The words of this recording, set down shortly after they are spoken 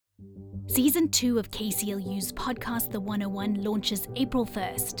Season 2 of KCLU's podcast, The 101, launches April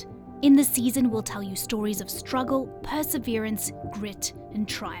 1st. In the season, we'll tell you stories of struggle, perseverance, grit, and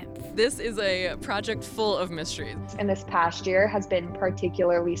triumph. This is a project full of mysteries. And this past year has been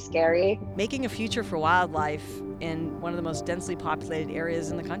particularly scary. Making a future for wildlife in one of the most densely populated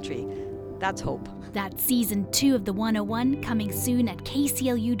areas in the country, that's hope. That's Season 2 of The 101, coming soon at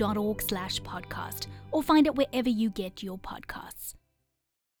kclu.org/podcast, or find it wherever you get your podcasts.